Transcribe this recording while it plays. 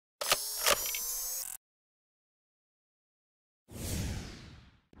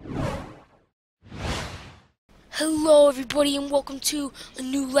Hello everybody and welcome to a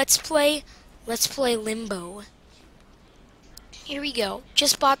new Let's Play. Let's play Limbo. Here we go.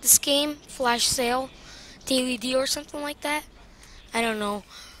 Just bought this game, flash sale, daily deal or something like that. I don't know.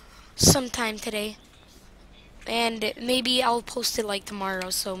 Sometime today. And maybe I'll post it like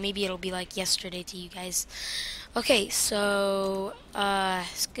tomorrow, so maybe it'll be like yesterday to you guys. Okay, so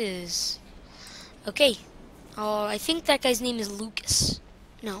excuse. Okay. I think that guy's name is Lucas.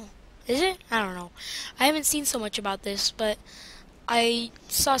 No. Is it? I don't know. I haven't seen so much about this, but I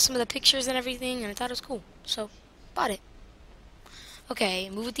saw some of the pictures and everything, and I thought it was cool, so bought it. Okay,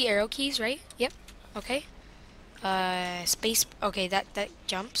 move with the arrow keys, right? Yep. Okay. Space. Okay, that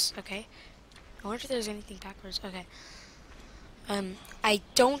jumps. Okay. I wonder if there's anything backwards. Okay. I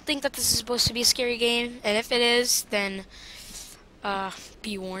don't think that this is supposed to be a scary game, and if it is, then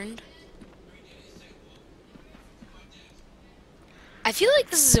be warned. I feel like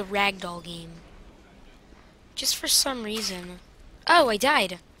this is a ragdoll game. Just for some reason. Oh, I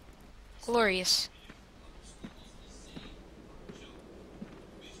died. Glorious.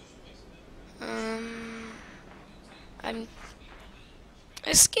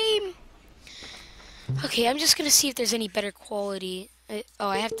 This game. Okay, I'm just gonna see if there's any better quality.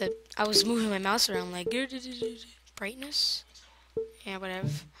 I was moving my mouse around like brightness. Yeah, whatever.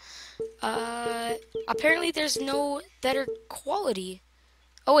 Apparently there's no better quality.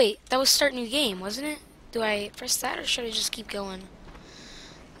 Oh wait, that was start new game, wasn't it? Do I press that or should I just keep going?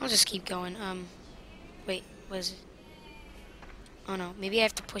 I'll just keep going. Wait, what is it? Oh no, maybe I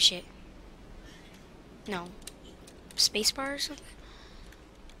have to push it. No. Spacebar or something?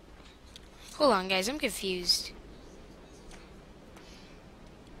 Hold on, guys, I'm confused.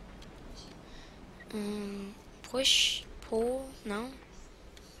 Push, pull, no?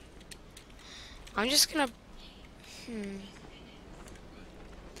 I'm just gonna, I'm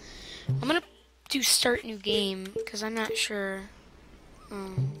gonna do start new game, because I'm not sure,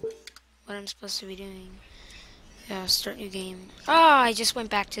 what I'm supposed to be doing. Yeah, start new game. Ah, I just went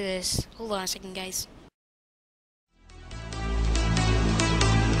back to this. Hold on a second, guys.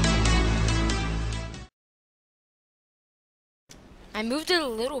 I moved it a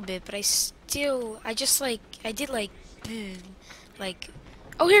little bit, but I did like,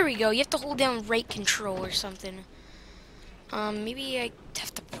 oh, here we go. You have to hold down right control or something. Maybe I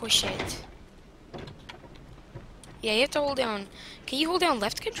have to push it. Yeah, you have to hold down. Can you hold down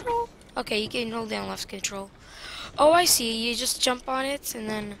left control? Okay, you can hold down left control. Oh, I see. You just jump on it, and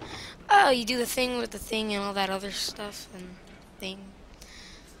then, oh, you do the thing with the thing and all that other stuff and thing.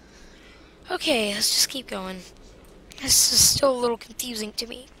 Okay, let's just keep going. This is still a little confusing to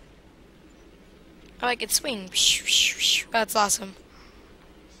me. Oh, I can swing. That's awesome.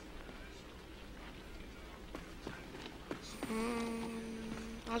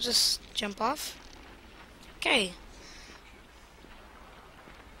 I'll just jump off. Okay.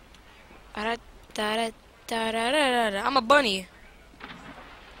 I'm a bunny.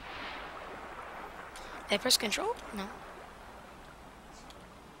 Did I press control? No.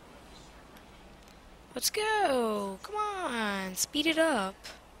 Let's go. Come on. Speed it up.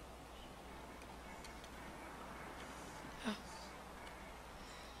 Oh.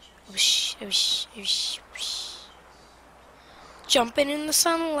 Whoosh, whoosh, whoosh, whoosh. Jumping in the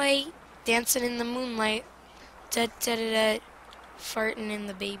sunlight. Dancing in the moonlight. Da da da da. Farting in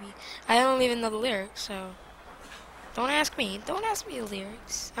the baby. I don't even know the lyrics, so don't ask me. Don't ask me the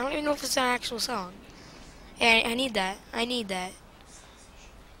lyrics. I don't even know if it's an actual song. Yeah, I need that. I need that.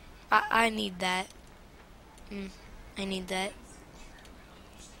 I need that. I need that.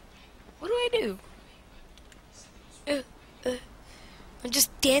 What do I do? I'm just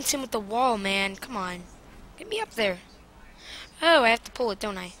dancing with the wall, man. Come on. Get me up there. Oh, I have to pull it,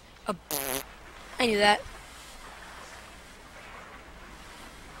 don't I? I knew that.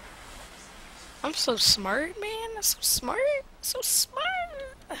 I'm so smart, man. I'm so smart. So smart.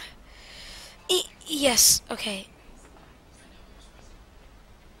 Yes. Okay.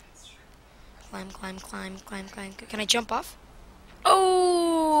 Climb, climb, climb, climb, climb. Can I jump off?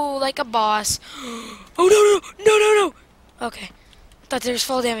 Oh, like a boss. Oh, no, no, no, no, no. Okay. Thought there was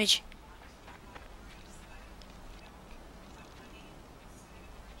fall damage.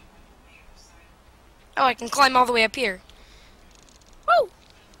 Oh, I can climb all the way up here. Woo!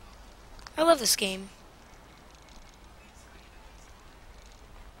 I love this game.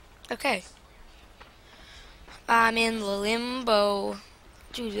 Okay. I'm in Limbo.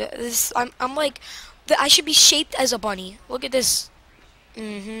 Dude, I'm like, I should be shaped as a bunny. Look at this.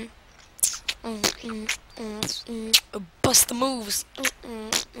 Bust the moves.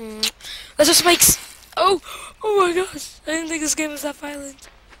 Those are spikes. Oh, oh my gosh. I didn't think this game was that violent.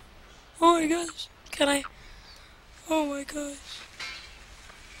 Oh my gosh. Can I? Oh my gosh.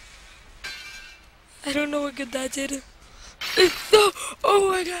 I don't know what good that did. No! Oh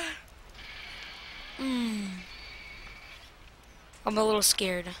my god. I'm a little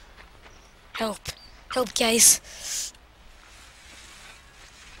scared. Help. Help, guys.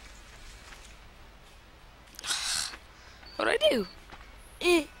 What'd I do?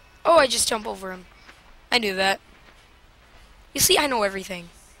 Oh, I just jumped over him. I knew that. You see, I know everything.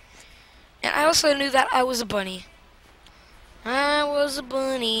 And I also knew that I was a bunny. I was a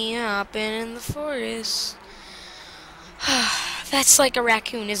bunny hopping in the forest. That's like a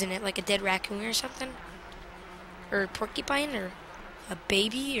raccoon, isn't it? Like a dead raccoon or something? Or a porcupine, or a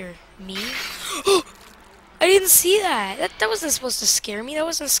baby, or me? Oh! I didn't see that. That wasn't supposed to scare me. That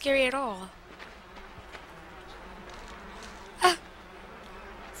wasn't scary at all. Ah!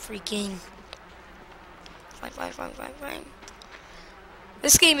 Freaking. Flying, flying, flying, flying, flying.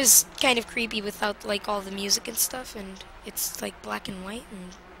 This game is kind of creepy without like all the music and stuff, and it's like black and white,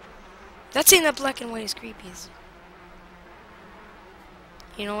 and not saying that black and white is creepy.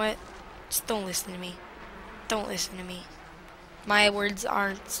 You know what? Just don't listen to me. Don't listen to me. My words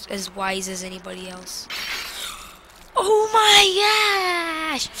aren't as wise as anybody else. Oh my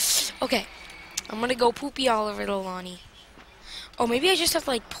gosh! Okay, I'm gonna go poopy all over the Lonnie. Oh, maybe I just have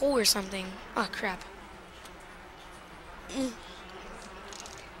to like pull or something. Oh crap.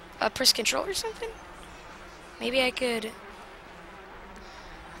 Press control or something? Maybe I could.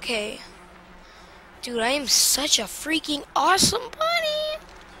 Okay. Dude, I am such a freaking awesome bunny!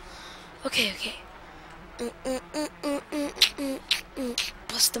 Okay, okay.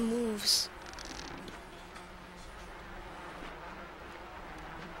 Bust the moves.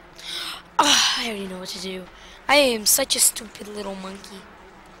 Ah, I already know what to do. I am such a stupid little monkey.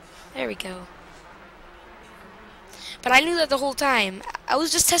 There we go. But I knew that the whole time. I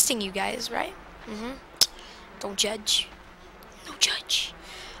was just testing you guys, right? Don't judge. No judge.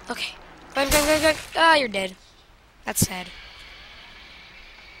 Okay. Ah, you're dead. That's sad.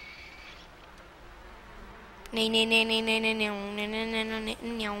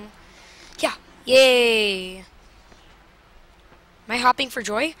 Yeah. Yay. Am I hopping for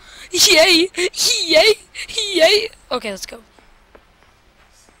joy? Yay! Yay! Yay! Okay, let's go.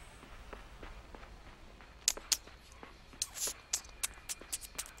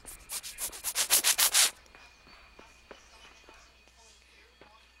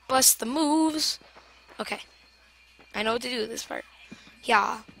 Bust the moves. Okay. I know what to do with this part.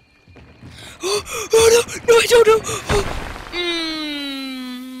 Yeah. Oh no! No, I don't know!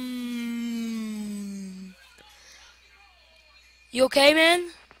 You okay,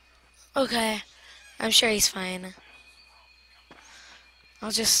 man? Okay. I'm sure he's fine.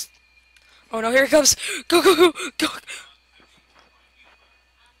 I'll just... Oh no, here it comes! Go, go, go, go!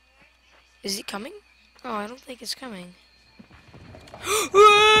 Is it coming? Oh, I don't think it's coming.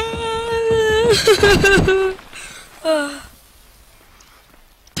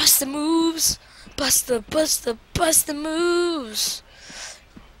 Bust the moves! Bust the moves!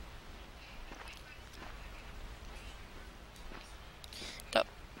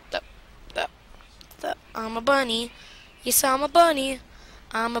 I'm a bunny. Yes, I'm a bunny.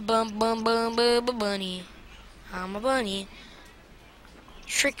 I'm a bunny. I'm a bunny.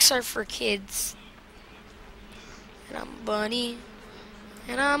 Tricks are for kids. And I'm a bunny.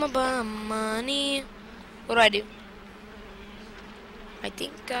 And I'm a bunny. What do I do? I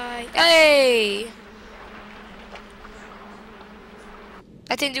think Hey!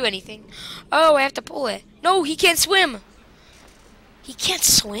 That didn't do anything. Oh, I have to pull it. No, he can't swim. He can't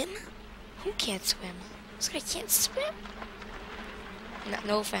swim? Who can't swim? This guy can't swim?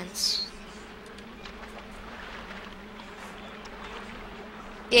 No offense.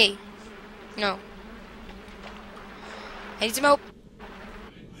 Yay. No. I need some help.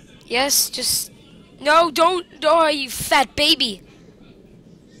 Yes, just... No, don't! Oh, you fat baby!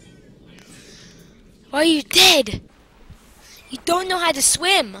 Why are you dead? You don't know how to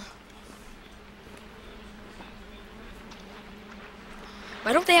swim!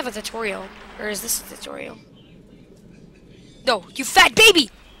 Why don't they have a tutorial? Or is this a tutorial? No, you fat baby!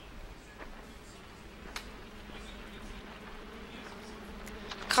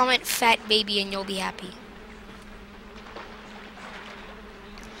 Comment fat baby and you'll be happy.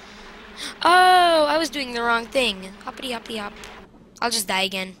 Oh, I was doing the wrong thing. Hoppity hoppity hop. I'll just die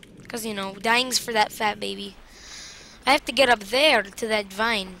again. Because, you know, dying's for that fat baby. I have to get up there to that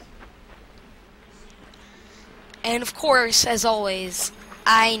vine. And of course, as always,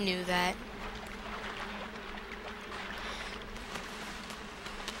 I knew that.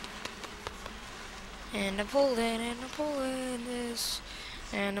 And I pulled it, and I pulled it, this.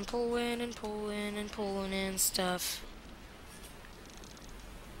 And I'm pulling and pulling and pulling and stuff.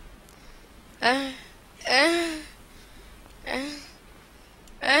 Uh, uh, uh,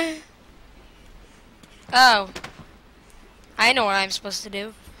 uh. Oh. I know what I'm supposed to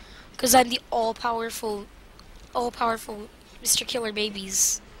do. Because I'm the all-powerful Mr. Killer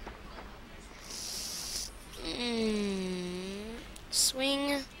Babies.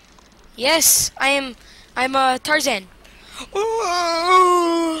 Swing. Yes, I'm Tarzan.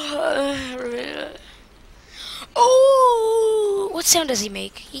 Oh, what sound does he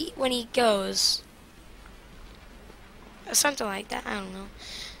make? When he goes. Something like that. I don't know.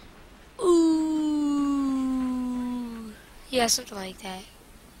 Ooh. Yeah, something like that.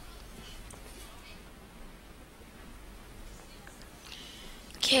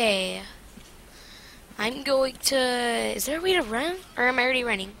 Okay. I'm going to... Is there a way to run? Or am I already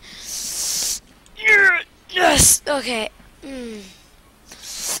running? Yes! Okay.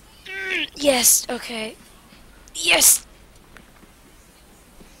 Yes, okay. Yes!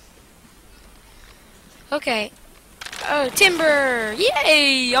 Okay. Oh, timber!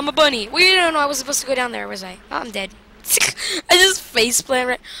 Yay! I'm a bunny. Wait, no, I was supposed to go down there, was I? Oh, I'm dead. I just faceplant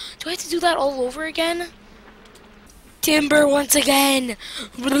right... Do I have to do that all over again? Timber once again!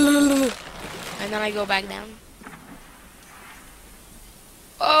 And then I go back down.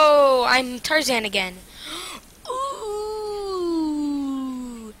 Oh, I'm Tarzan again. Ooh!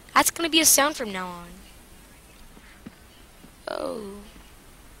 That's gonna be a sound from now on. Oh.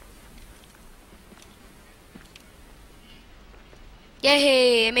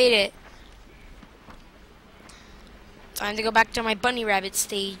 Yay, I made it. Time to go back to my bunny rabbit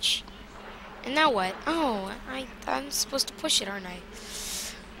stage. And now what? Oh, I'm supposed to push it, aren't I?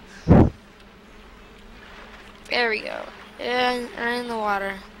 There we go. And in the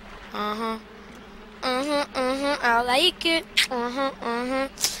water. I like it.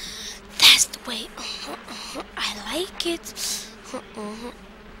 That's the way. I like it.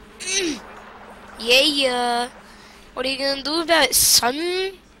 Yeah. What are you gonna do about it,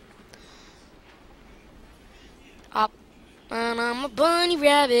 son? Up. And I'm a bunny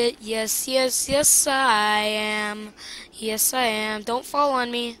rabbit. Yes, yes, yes, I am. Yes, I am. Don't fall on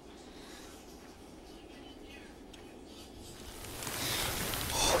me.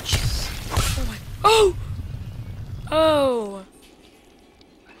 Oh, Jesus. Oh, my. Oh! Oh.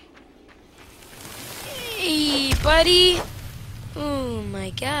 Hey, buddy. Oh, my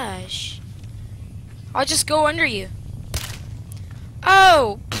gosh. I'll just go under you.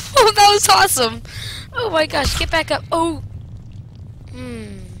 Oh! Oh, that was awesome. Oh, my gosh. Get back up. Oh.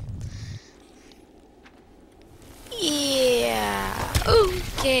 Yeah.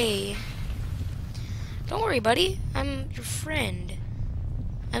 Okay. Don't worry, buddy. I'm your friend.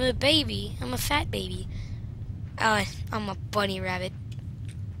 I'm a baby. I'm a fat baby. I'm a bunny rabbit.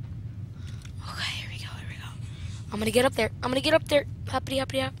 Okay, here we go. I'm gonna get up there. Hoppity,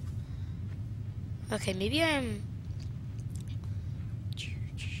 hoppity, hop. Okay, maybe I'm...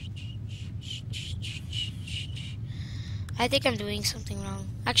 I think I'm doing something wrong.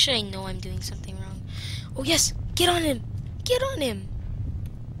 Actually, I know I'm doing something wrong. Oh, yes! Get on him! Get on him!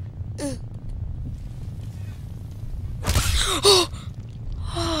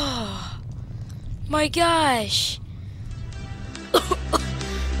 Oh, my gosh!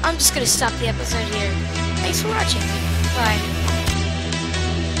 I'm just gonna stop the episode here. Thanks for watching. Bye.